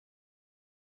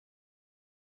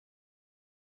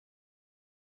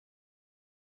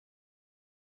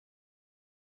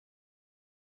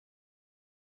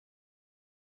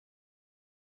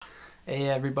Hey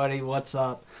everybody, what's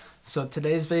up? So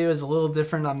today's video is a little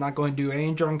different. I'm not going to do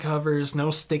any drum covers, no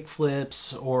stick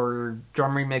flips or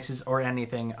drum remixes or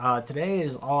anything. Today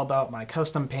is all about my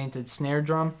custom painted snare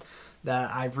drum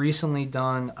that I've recently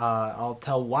done. I'll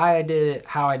tell why I did it,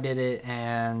 how I did it,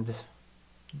 and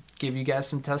give you guys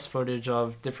some test footage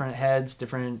of different heads,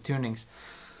 different tunings.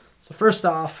 So first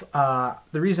off,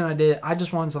 the reason I did it, I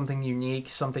just wanted something unique,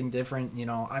 something different. You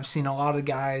know, I've seen a lot of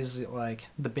guys, like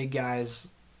the big guys,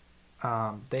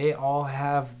 they all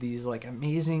have these like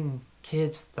amazing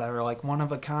kits that are like one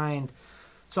of a kind.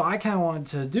 So I kind of wanted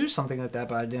to do something like that,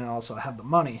 but I didn't also have the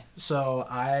money. So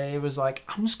I was like,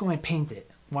 I'm just going to paint it.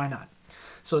 Why not?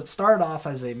 So it started off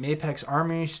as a Mapex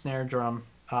Armory snare drum,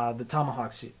 the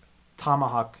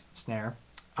Tomahawk snare.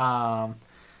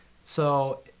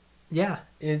 So yeah,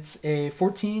 it's a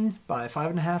 14 by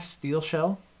 5.5 steel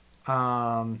shell.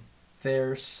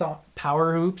 There's some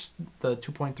power hoops, the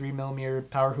 2.3 millimeter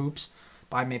power hoops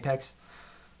by Mapex.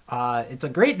 It's a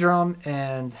great drum,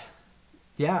 and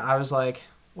yeah, I was like,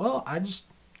 well,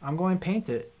 I'm going to paint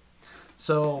it.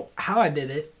 So how I did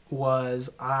it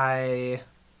was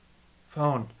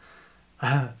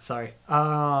sorry.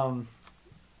 How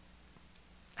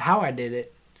I did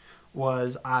it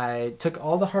was I took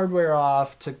all the hardware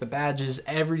off, took the badges,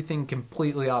 everything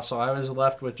completely off, so I was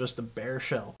left with just a bare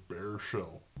shell.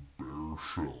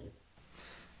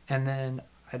 And then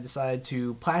I decided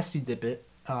to plasti dip it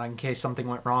in case something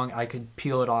went wrong. I could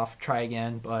peel it off, try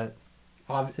again, but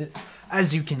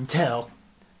as you can tell,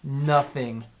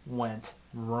 nothing went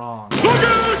wrong. Look at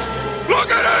it! Look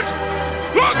at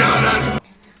it! Look at it!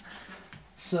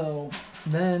 So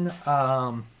then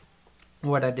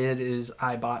what I did is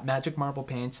I bought Magic Marble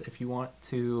paints. If you want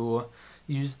to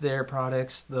use their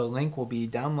products, the link will be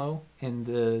down low in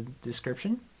the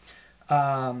description.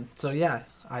 So yeah,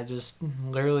 I just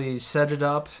literally set it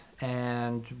up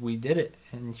and we did it,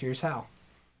 and here's how.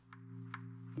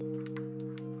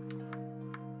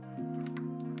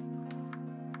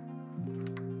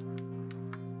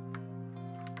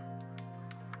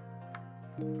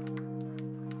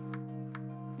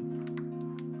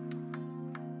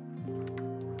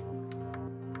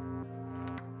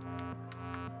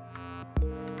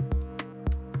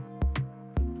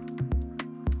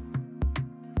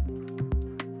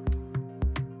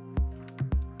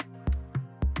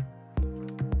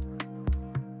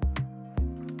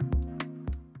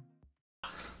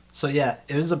 So yeah,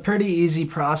 it was a pretty easy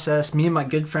process. Me and my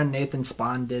good friend Nathan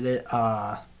Spahn did it.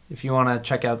 If you want to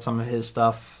check out some of his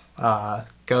stuff, go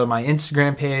to my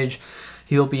Instagram page.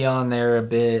 He'll be on there a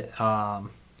bit.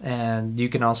 And you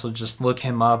can also just look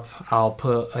him up. I'll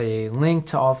put a link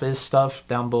to all of his stuff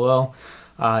down below.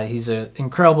 He's an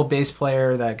incredible bass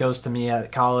player that goes to me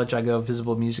at college. I go to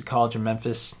Visible Music College in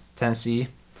Memphis, Tennessee.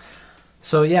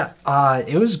 So yeah,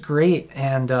 it was great,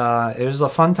 and it was a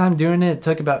fun time doing it. It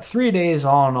took about 3 days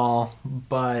all in all,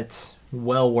 but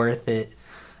well worth it.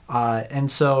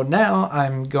 And so now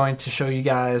I'm going to show you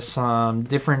guys some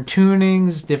different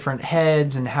tunings, different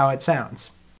heads, and how it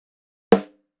sounds.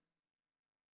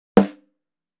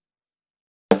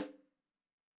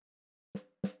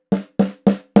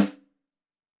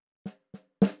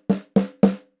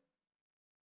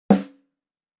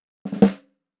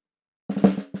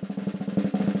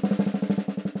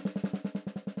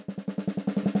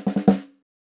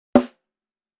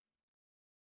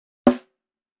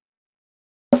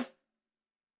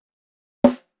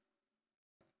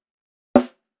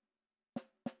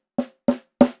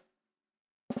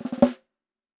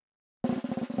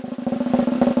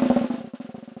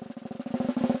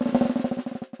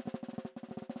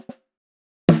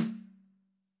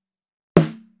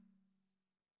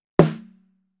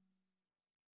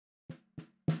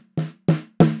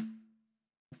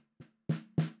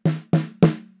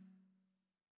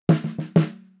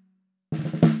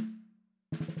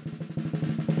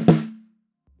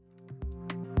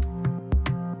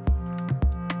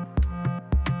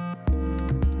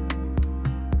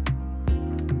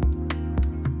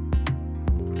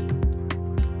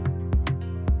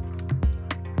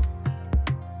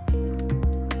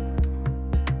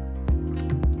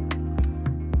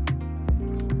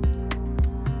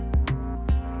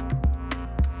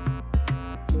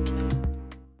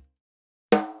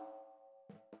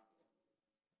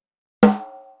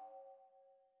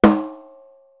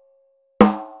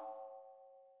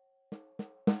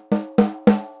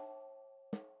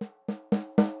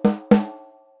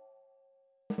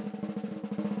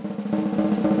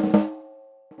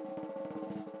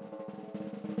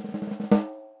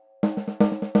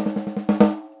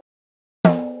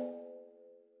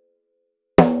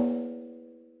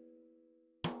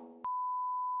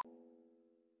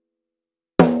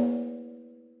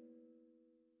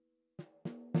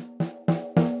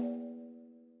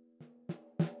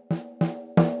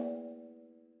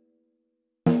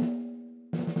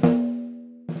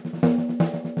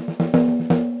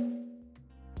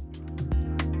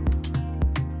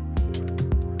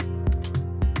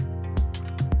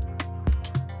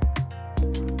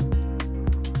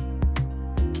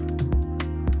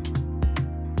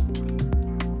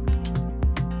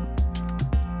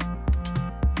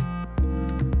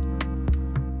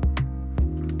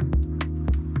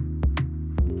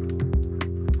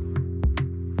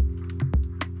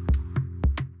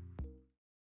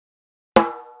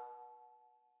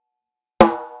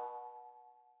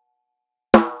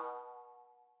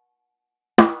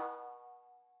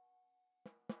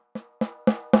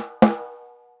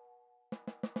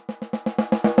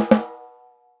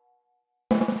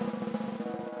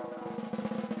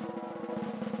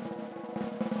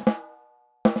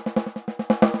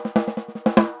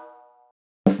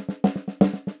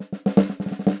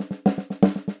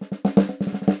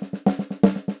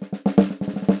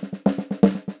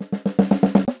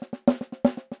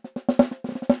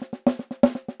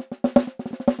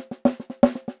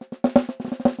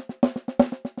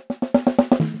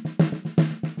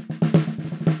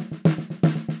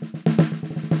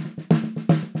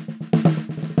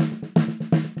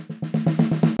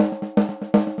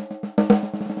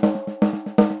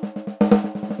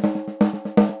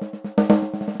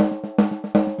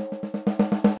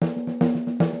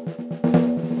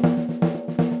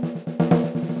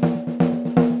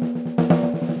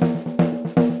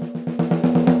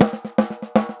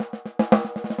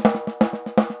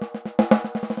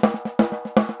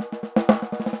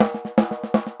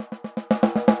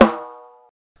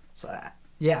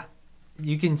 yeah,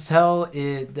 you can tell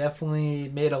it definitely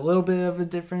made a little bit of a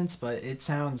difference, but it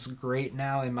sounds great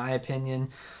now, in my opinion.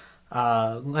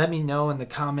 Let me know in the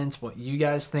comments what you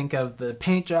guys think of the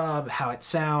paint job, how it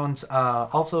sounds.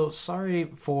 Also,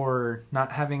 sorry for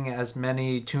not having as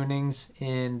many tunings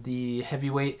in the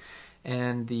heavyweight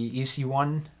and the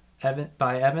EC1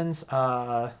 by Evans.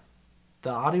 The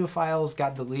audio files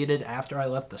got deleted after I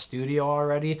left the studio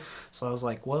already, so I was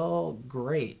like, well,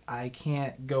 great. I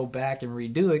can't go back and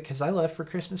redo it because I left for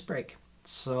Christmas break.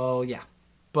 So yeah,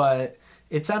 but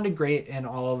it sounded great in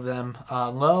all of them.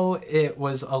 Low, it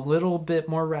was a little bit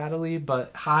more rattly,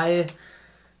 but high,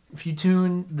 if you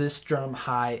tune this drum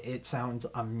high, it sounds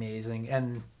amazing,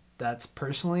 and that's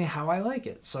personally how I like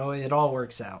it, so it all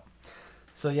works out.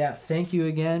 So yeah, thank you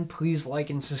again. Please like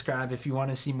and subscribe if you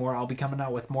want to see more. I'll be coming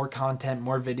out with more content,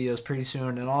 more videos pretty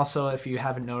soon. And also, if you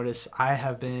haven't noticed, I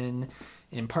have been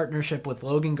in partnership with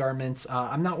Logan Garments.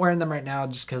 I'm not wearing them right now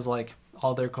just because like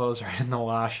all their clothes are in the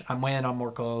wash. I'm weighing on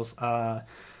more clothes. I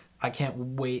can't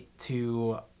wait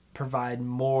to provide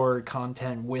more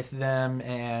content with them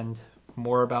and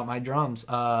more about my drums.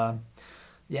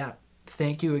 Yeah,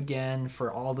 thank you again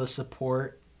for all the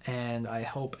support, and I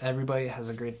hope everybody has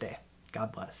a great day.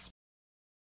 God bless.